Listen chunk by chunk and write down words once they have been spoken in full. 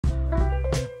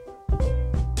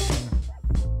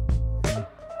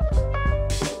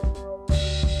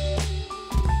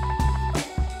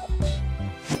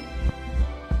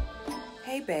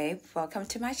babe, welcome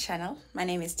to my channel. My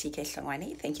name is TK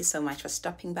Hlongwane. Thank you so much for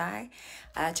stopping by.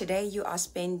 Today you are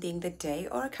spending the day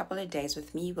or a couple of days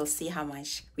with me. We'll see how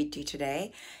much we do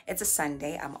today. It's a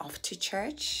Sunday. I'm off to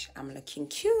church. I'm looking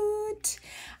cute,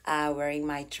 wearing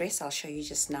my dress. I'll show you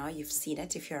just now. You've seen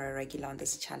it if you're a regular on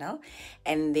this channel.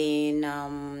 And then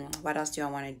what else do I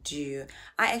want to do?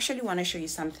 I actually want to show you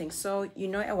something. So you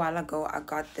know, a while ago I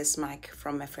got this mic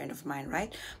from a friend of mine,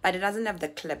 right? But it doesn't have the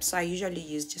clip, so I usually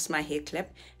use just my hair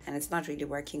clip, and it's not really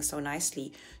working so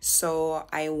nicely. So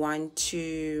I want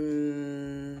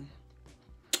to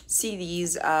see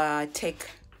these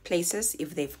tech places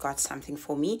if they've got something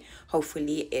for me.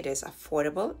 Hopefully it is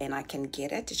affordable and I can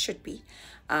get it. It should be,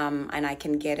 and I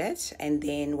can get it. And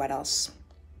then what else?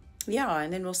 Yeah,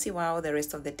 and then we'll see how the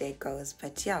rest of the day goes.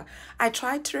 But yeah, I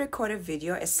tried to record a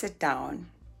video, a sit down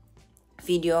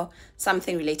video,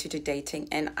 something related to dating,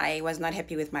 and I was not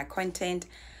happy with my content.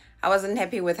 I wasn't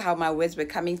happy with how my words were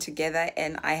coming together,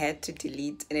 and I had to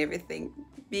delete and everything.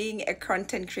 Being a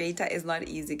content creator is not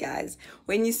easy, guys.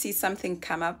 When you see something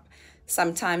come up,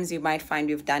 sometimes you might find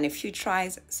you've done a few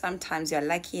tries, sometimes you're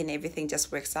lucky and everything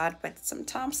just works out, but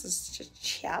sometimes it's just a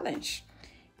challenge.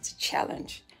 It's a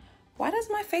challenge. Why does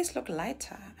my face look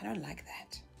lighter? I don't like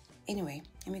that. Anyway,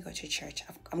 let me go to church.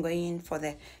 I'm going in for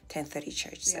the 10:30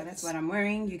 church. So yeah, that's what I'm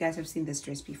wearing. You guys have seen this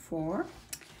dress before.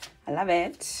 I love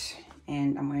it.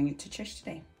 And I'm wearing it to church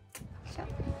today. So.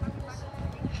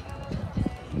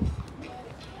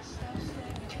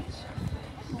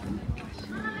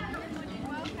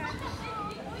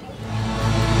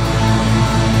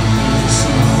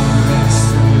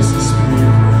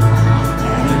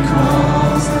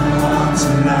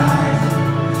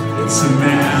 It's an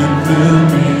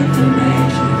anthem in the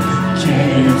making. Can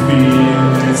you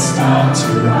feel it start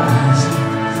to rise?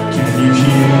 Can you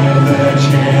hear the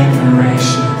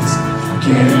generations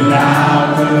getting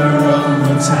louder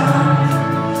over time?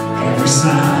 Every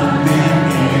son and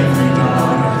every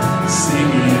daughter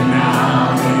singing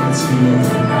out into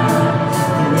the night.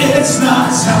 It's not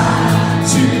time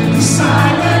to be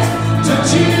silent. Don't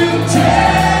you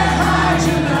dare hide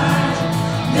your light.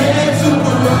 There's a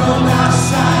world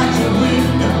outside your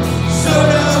window, so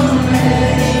don't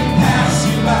let it pass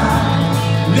you by.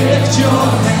 Lift your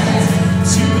hands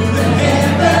to the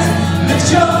heavens, lift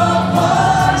your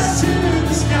voice to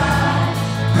the sky.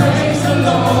 Praise the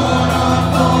Lord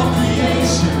of all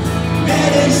creation,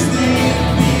 let His name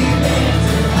be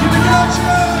lifted high. Here we go,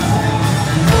 church!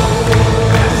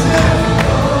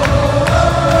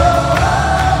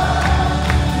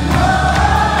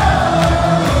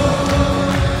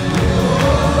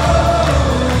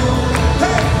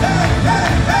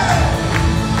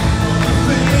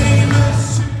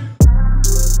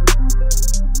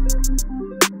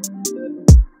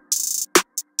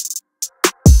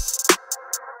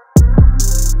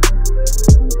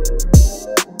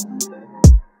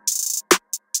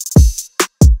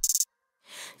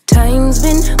 Time's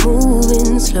been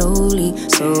moving slowly,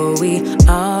 so we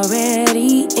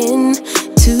already in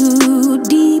too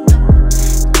deep.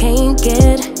 Can't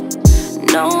get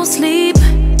no sleep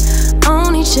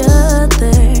on each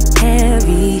other,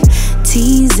 heavy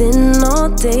teasing all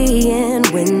day. And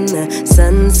when the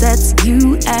sun sets,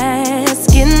 you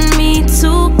asking me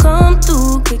to come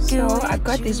through. So I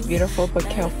got these beautiful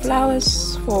bouquet of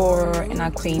flowers for an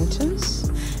acquaintance.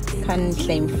 Can't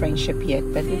claim friendship yet,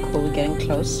 but we're cool, we're getting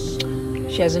close.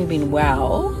 She hasn't been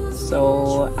well,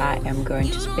 so I am going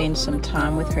to spend some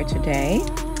time with her today.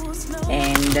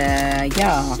 And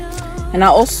yeah, and I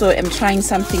also am trying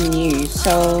something new.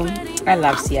 So I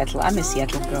love Seattle. I'm a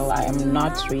Seattle girl. I am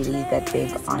not really that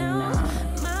big on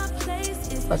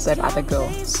what's that other girl,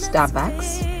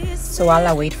 Starbucks. So while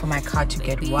I wait for my car to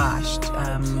get washed,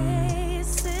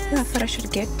 yeah, I thought I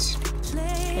should get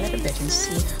a little bit and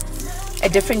see a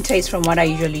different taste from what I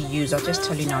usually use. I'll just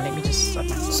tell you now. Let me just sort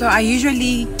my. So I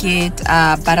usually get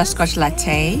butterscotch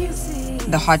latte,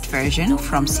 the hot version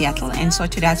from Seattle, and so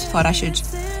today I thought I should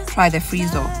try the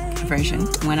freezer version.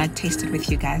 I'm gonna taste it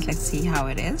with you guys. Let's see how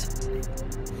it is.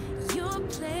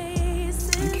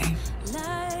 Okay.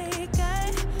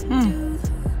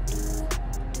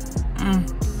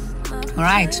 All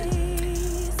right.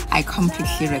 I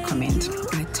completely recommend.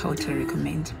 I totally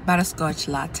recommend butterscotch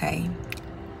latte.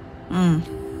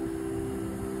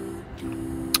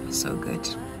 So good.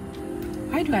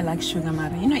 Why do I like sugar,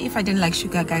 Mara? You know, if I didn't like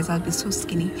sugar, guys, I'll be so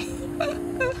skinny.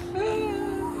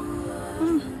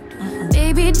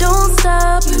 Baby, don't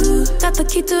stop. Got the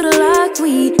key to the lock.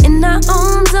 We in our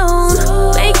own zone.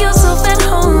 Make yourself at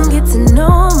home. Get to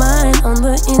know mine on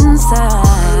the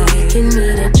inside. Can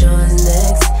meet at yours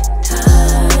next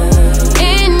time.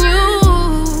 And you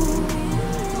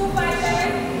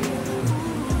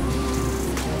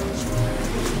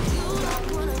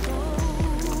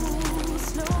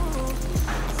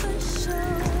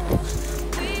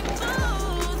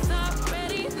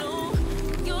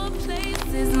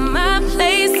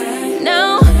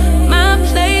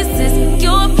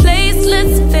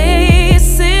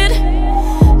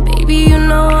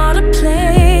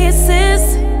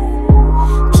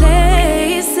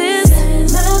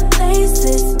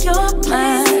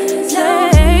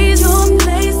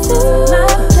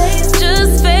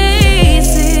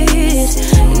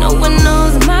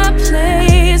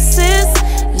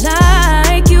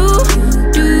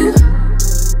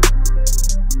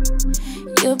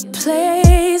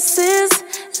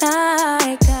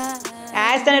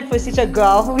such a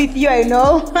girl. With you, I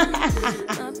know.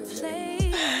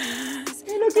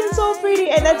 You're looking so pretty.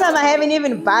 And that time I haven't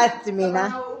even bathed,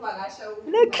 Mina.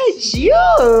 Look at you.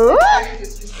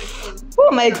 Oh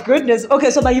my goodness.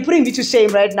 Okay, so but you're putting me to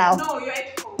shame right now. No, you're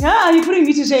at home. Yeah, you're putting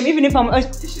me to shame. Even if I'm...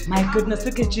 my goodness,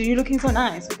 look at you. You're looking so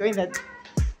nice. You're doing that.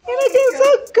 You're looking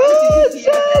so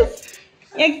gorgeous.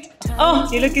 Oh,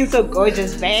 you're looking so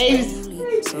gorgeous, babes.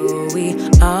 So we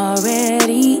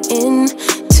already in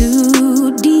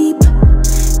too deep.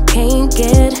 Can't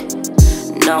get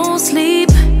no sleep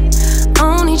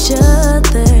on each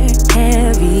other.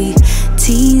 Heavy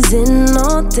teasing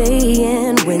all day,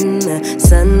 and when the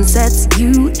sun sets,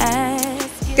 you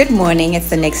ask. Good morning. It's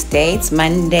the next day. It's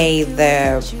Monday,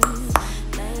 the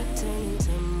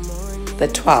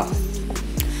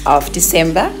 12th of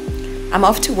December. I'm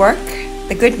off to work.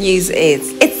 The good news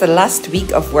is it's the last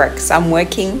week of work, so I'm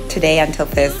working today until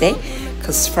Thursday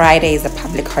because Friday is a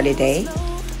public holiday.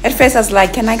 At first I was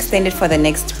like, can I extend it for the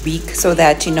next week so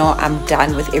that, you know, I'm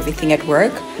done with everything at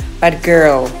work? But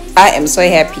girl, I am so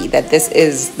happy that this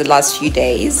is the last few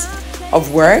days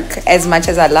of work. As much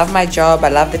as I love my job, I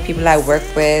love the people I work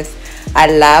with, I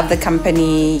love the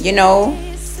company, you know,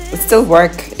 it's still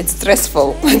work. It's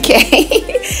stressful, okay?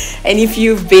 And if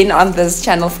you've been on this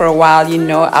channel for a while, you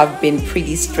know I've been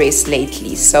pretty stressed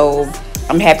lately. So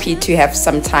I'm happy to have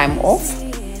some time off,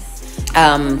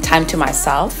 time to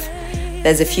myself.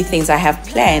 There's a few things I have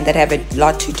planned that have a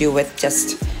lot to do with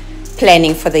just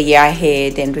planning for the year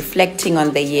ahead and reflecting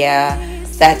on the year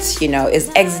that, you know,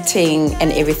 is exiting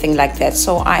and everything like that.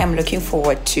 So I am looking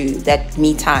forward to that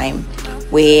me time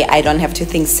where I don't have to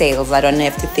think sales, I don't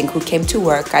have to think who came to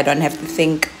work, I don't have to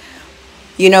think,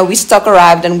 you know, which stock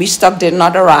arrived and which stock did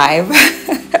not arrive.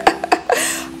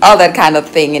 All that kind of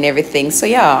thing and everything. So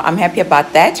yeah, I'm happy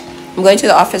about that. I'm going to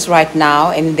the office right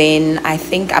now, and then I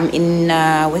think I'm in,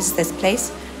 where's this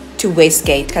place? To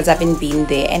Westgate, because I haven't been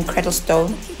there, and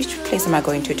Cradlestone. Which place am I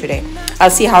going to today? I'll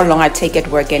see how long I take at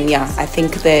work, and yeah, I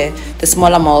think the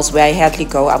smaller malls where I hardly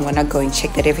go, I'm gonna go and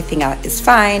check that everything is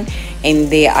fine and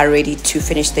they are ready to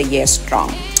finish the year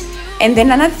strong. And then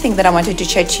another thing that I wanted to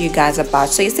chat to you guys about.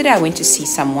 So yesterday I went to see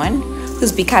someone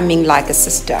who's becoming like a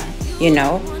sister, you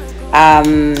know, a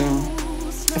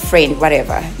friend,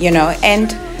 whatever, you know.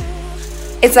 And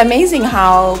it's amazing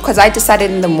how, because I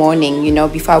decided in the morning, you know,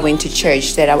 before I went to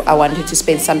church, that I wanted to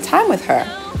spend some time with her.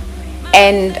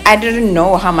 And I didn't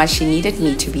know how much she needed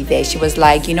me to be there. She was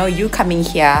like, you know, you coming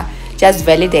here just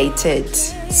validated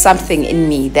something in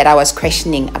me that I was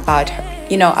questioning about her,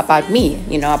 you know, about me,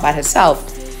 you know, about herself.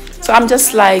 So I'm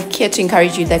just like here to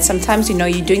encourage you that sometimes, you know,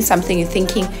 you're doing something, you're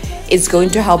thinking it's going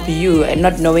to help you and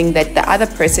not knowing that the other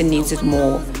person needs it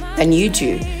more than you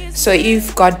do. So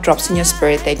if God drops in your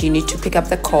spirit that you need to pick up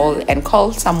the call and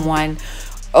call someone,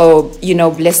 or, you know,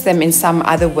 bless them in some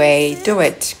other way, do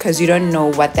it, because you don't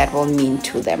know what that will mean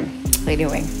to them.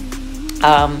 Anyway,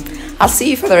 I'll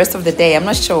see you for the rest of the day. I'm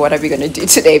not sure what are we going to do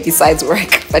today besides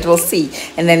work, but we'll see.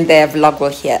 And then the vlog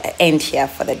will end here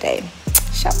for the day.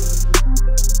 Ciao.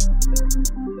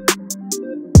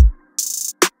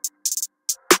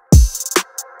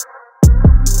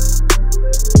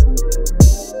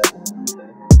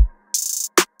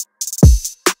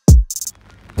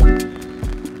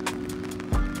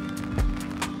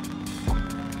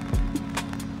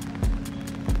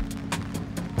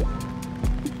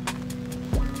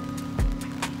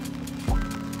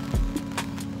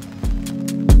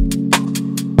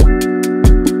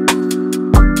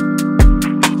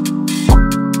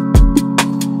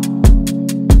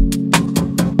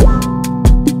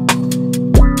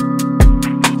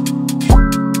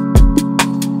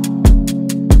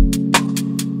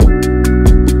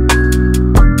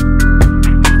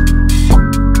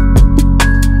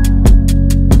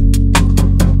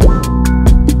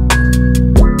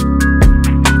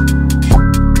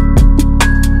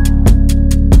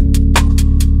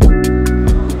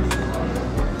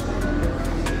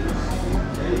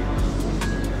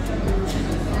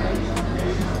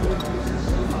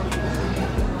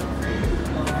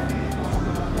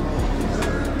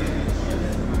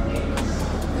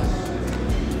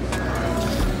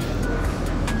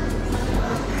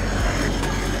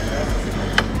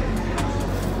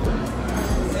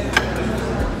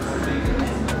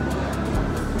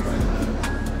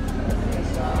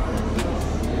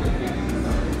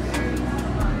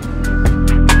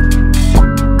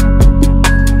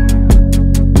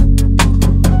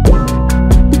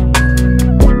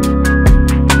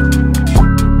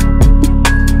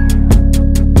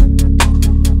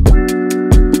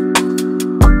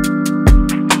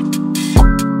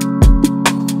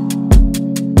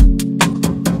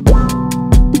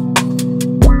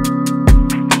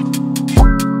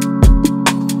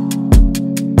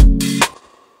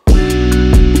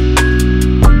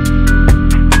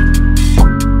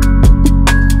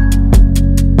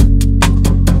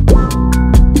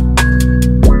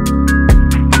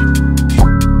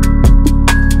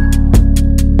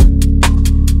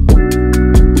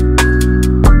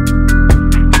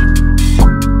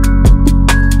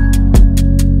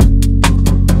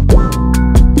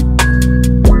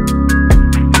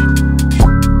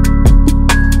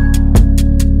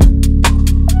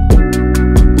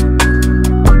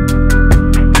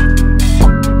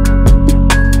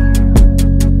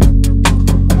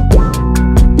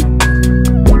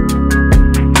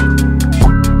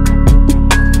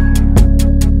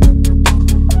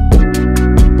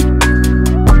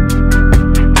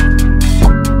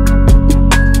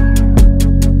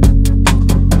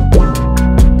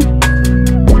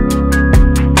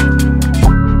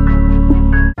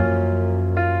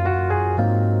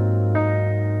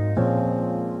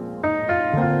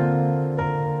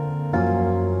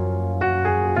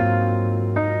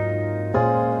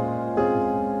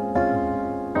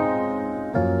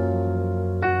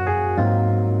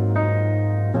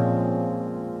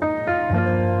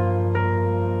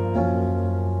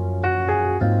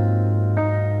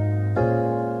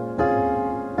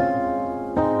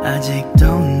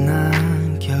 아직도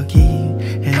난 기억이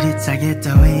흐릿하게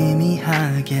또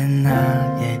희미하겠나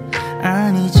yeah.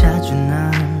 아니 자주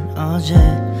난 어제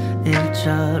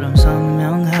일처럼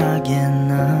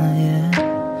선명하겠나 yeah.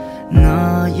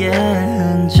 너의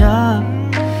흔적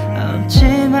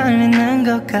없지만 있는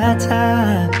것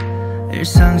같아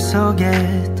일상 속에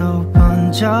또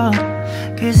번져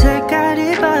그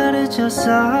색깔이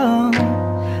바래져서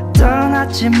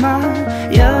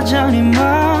떠났지만 여전히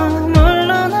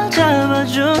머물러 날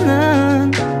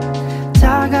잡아주는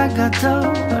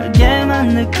다가가도 멀게만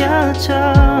느껴져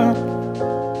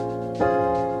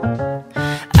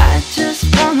I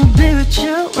just wanna be with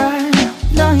you right now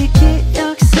너의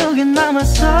기억 속에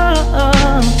남아서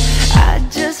I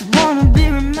just wanna be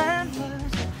remembered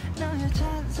너의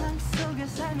잔상 속에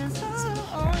살면서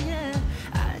oh yeah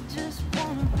I just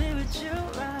wanna be with you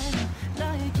right now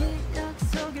너의 기억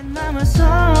속에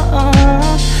남아서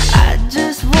I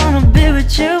just wanna be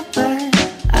with you